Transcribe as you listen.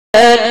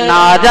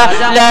نعرہ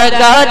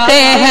لگاتے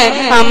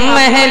ہیں ہم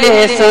اہل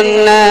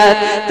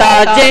سنت،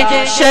 تاج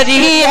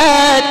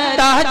شریعت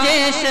تاج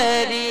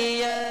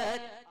شریعت۔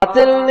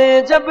 باطل نے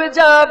جب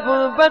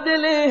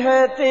بدلے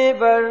ہیں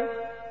تیبر،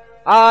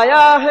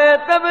 آیا ہے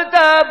تب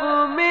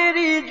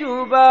میری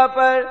جوبا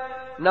پر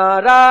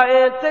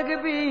نعرہ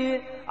تکبیر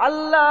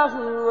اللہ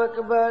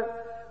اکبر،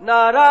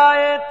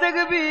 نعرہ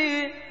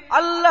تکبیر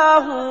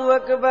اللہ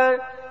اکبر،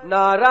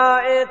 نعرہ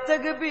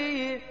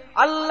تکبیر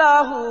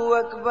اللہ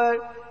اکبر،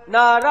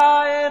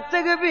 نعرہ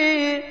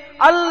تکبیر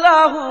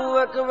اللہ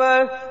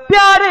اکبر۔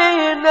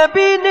 پیارے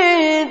نبی نے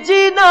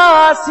جینا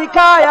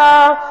سکھایا،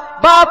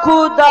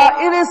 باخودا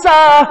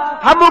انسان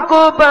ہم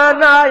کو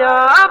بنایا۔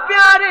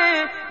 پیارے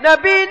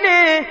نبی نے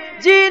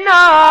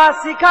جینا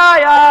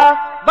سکھایا،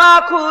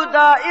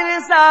 باخودا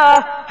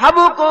انسان ہم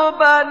کو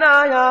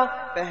بنایا۔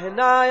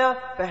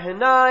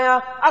 پہنایا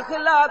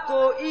اخلاق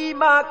و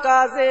ایمان کا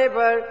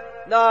زیور،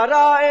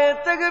 نعرہ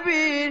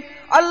تکبیر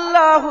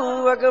اللہ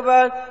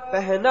اکبر۔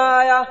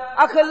 پہنایا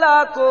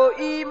اخلاق و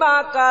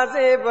ایمان کا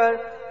زیور،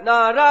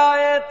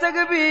 نعرہ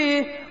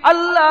تکبیر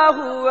اللہ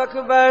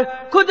اکبر۔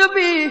 خود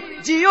بھی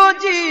جیو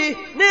جی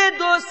نے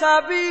دو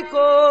سبھی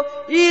کو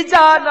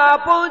ایجا نہ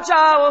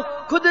پہنچاؤ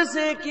خود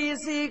سے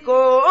کسی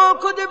کو،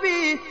 خود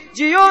بھی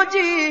جیو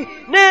جی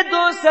نے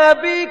دو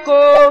سبھی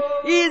کو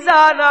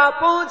ایجا نہ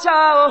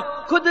پہنچاؤ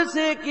خود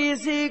سے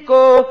کسی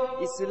کو۔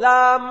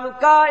 اسلام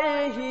کا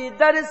یہی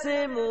درس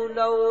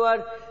منور،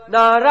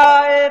 نعرہ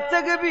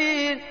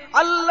تکبیر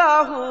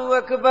اللہ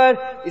اکبر۔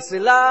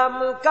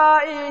 اسلام کا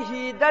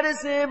یہی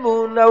درس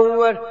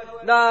منور،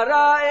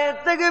 نعرہ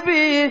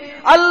تکبیر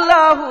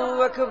اللہ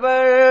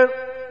اکبر۔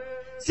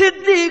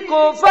 صدیق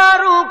و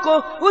فاروق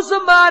و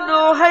عثمان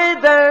و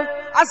حیدر،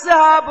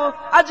 اصحاب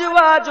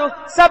ازواج و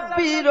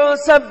شبیر و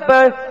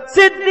صبر۔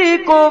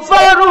 صدیق و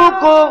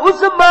فاروق و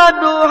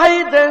عثمان و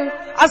حیدر،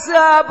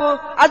 اصحاب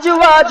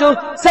ازواج و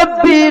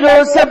شبیر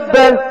و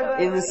صبر۔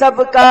 ان سب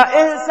کا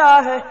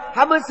احسان ہے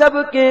ہم سب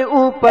کے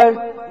اوپر،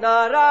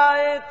 نعرہ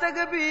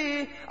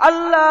تکبیر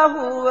اللہ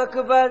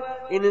اکبر۔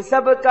 ان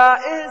سب کا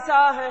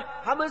احسان ہے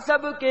ہم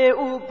سب کے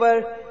اوپر،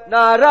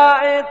 نعرہ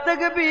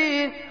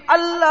تکبیر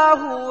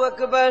اللہ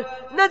اکبر۔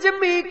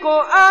 نجمی کو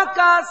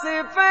آقا سے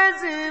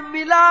فیض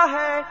ملا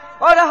ہے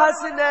اور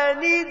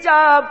حسنینی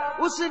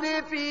جام اس نے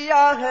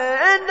پیا ہے۔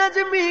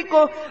 نجمی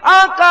کو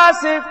آقا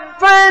سے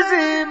فیض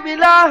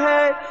ملا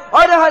ہے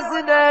اور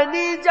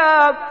حسنینی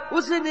جام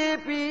اس نے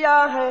پیا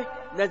ہے۔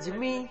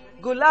 نجمی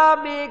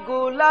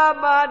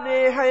غلامان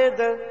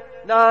حیدر،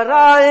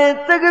 نعرہ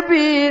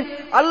تکبیر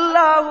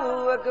اللہ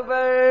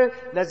اکبر۔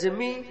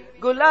 نجمی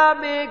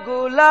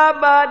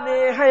غلامان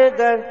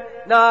حیدر،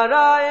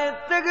 نعرہ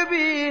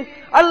تکبیر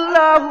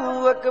اللہ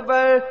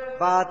اکبر۔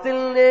 باطل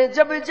نے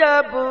جب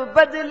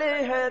بدلے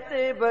ہیں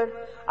تیبر،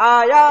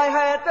 آیا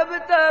ہے تب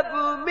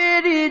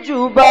میری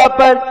جوبا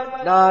پر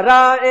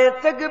نعرہ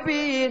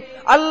تکبیر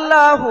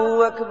اللہ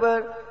اکبر،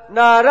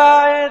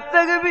 نعرہ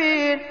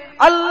تکبیر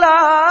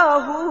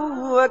اللہ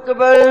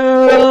اکبر۔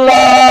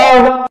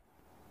 اللہ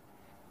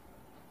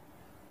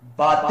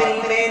باطل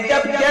نے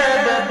جب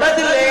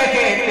بدلے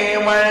ہیں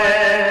تیور،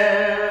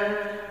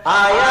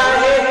 آیا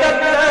ہے تب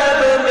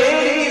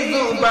میری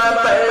زباں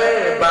پر۔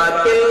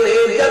 باطل نے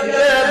جب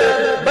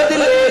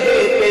بدلے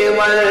ہیں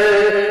تیور،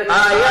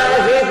 آیا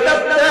ہے تب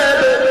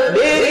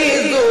میری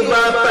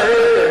زباں پر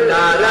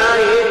نعرہ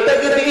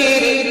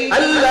تکبیر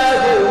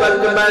اللہ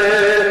اکبر،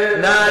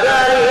 نعرہ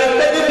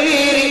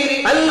تکبیر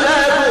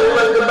اللہ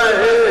اکبر،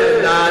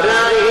 نعرہ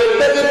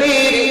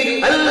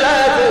تکبیر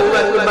اللہ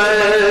اکبر،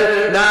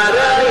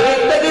 نعرہ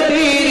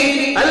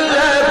تکبیر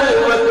اللہ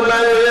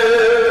اکبر۔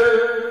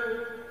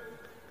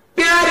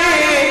 پیارے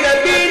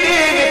نبی نے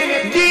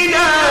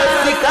جینا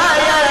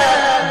سکھایا،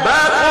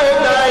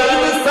 باخودا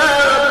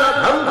انسان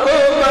ہم کو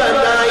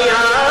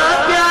بنایا۔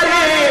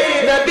 پیارے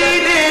نبی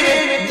نے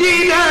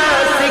جینا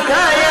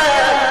سکھایا،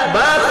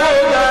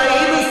 باخودا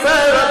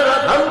انسان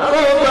ہم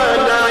کو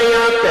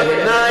بنایا۔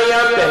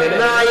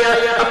 پہنایا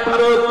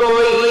اپنوں کو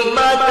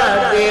ایمان کا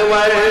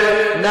زیور،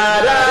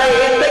 نعرہ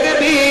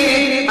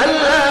تکبیر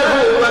اللہ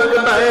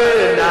اکبر،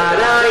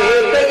 نعرہ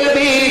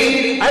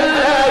تکبیر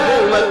اللہ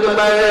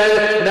اکبر،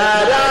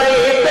 نعرہ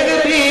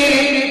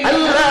تکبیر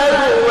اللہ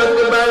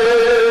اکبر۔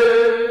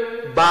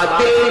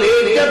 باطل نے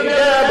جب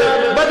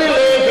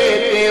بدلے ہیں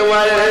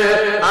تیور،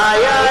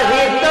 آیا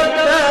ہے تب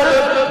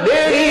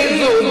میری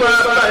زباں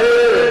پر۔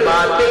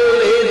 باطل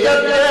نے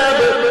جب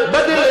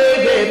بدلے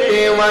ہیں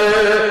تیور،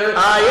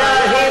 آیا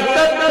ہے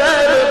تب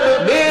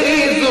میری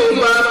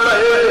زباں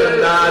پر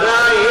نعرہ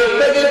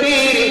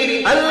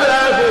تکبیر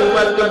اللہ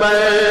اکبر،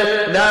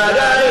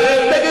 نعرہ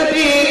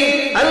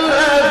تکبیر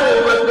اللہ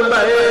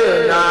اکبر،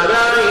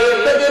 نعرہ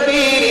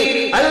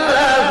تکبیر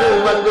اللہ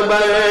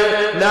اکبر،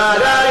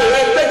 نعرہ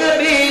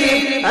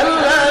تکبیر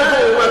اللہ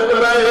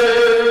اکبر۔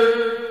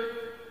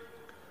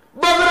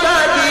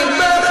 بغدادی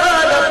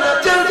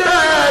مخالف چلتا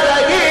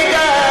رہے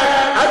گا،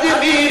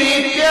 اجمیری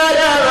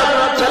پیارا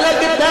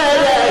چھلکتا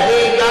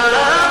رہے گا۔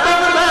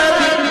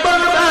 بغدادی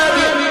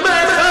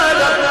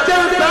مخالف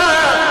چلتا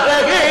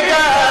رہے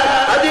گا،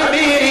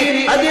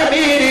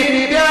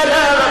 اجمیری پیارا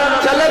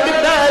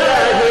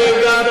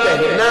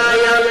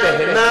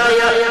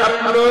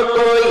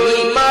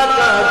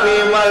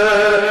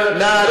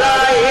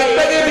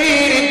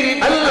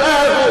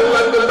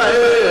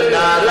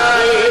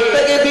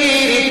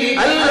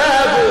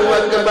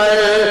अकबर,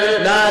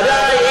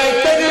 नाराए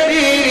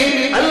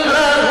तकबीर,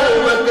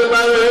 अल्लाहु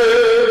अकबर।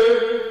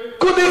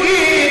 खुद ही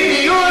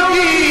दियो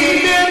जी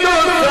दे दो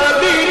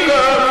सभी को,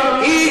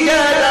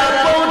 इजारा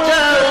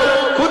पहुंचाओ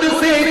खुद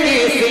से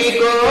किसी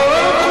को।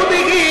 खुद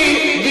ही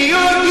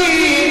दियो जी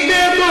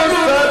दे दो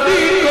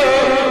सभी को,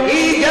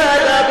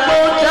 इजारा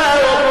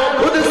पहुंचाओ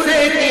खुद से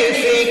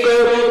किसी को।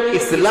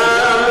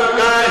 इस्लाम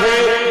का है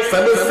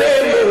सबसे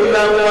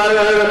मुनव्वर,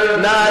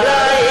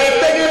 नाराए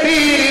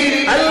तकबीर,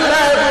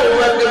 अल्लाहु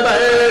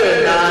अकबर,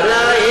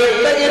 नाराए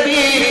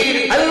तकबीर,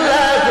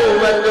 अल्लाहु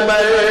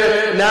अकबर,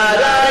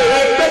 नाराए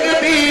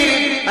तकबीर,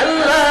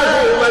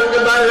 अल्लाहु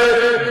अकबर।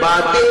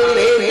 बातें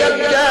जब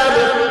जब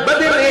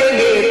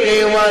बदलेंगे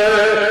तेवर,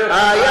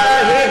 आया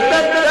है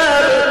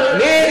तकरार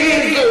मेरी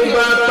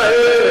जुबां पर,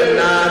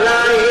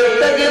 नाराए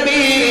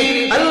तकबीर,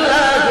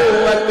 अल्लाहु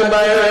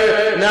अकबर,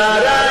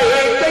 नाराए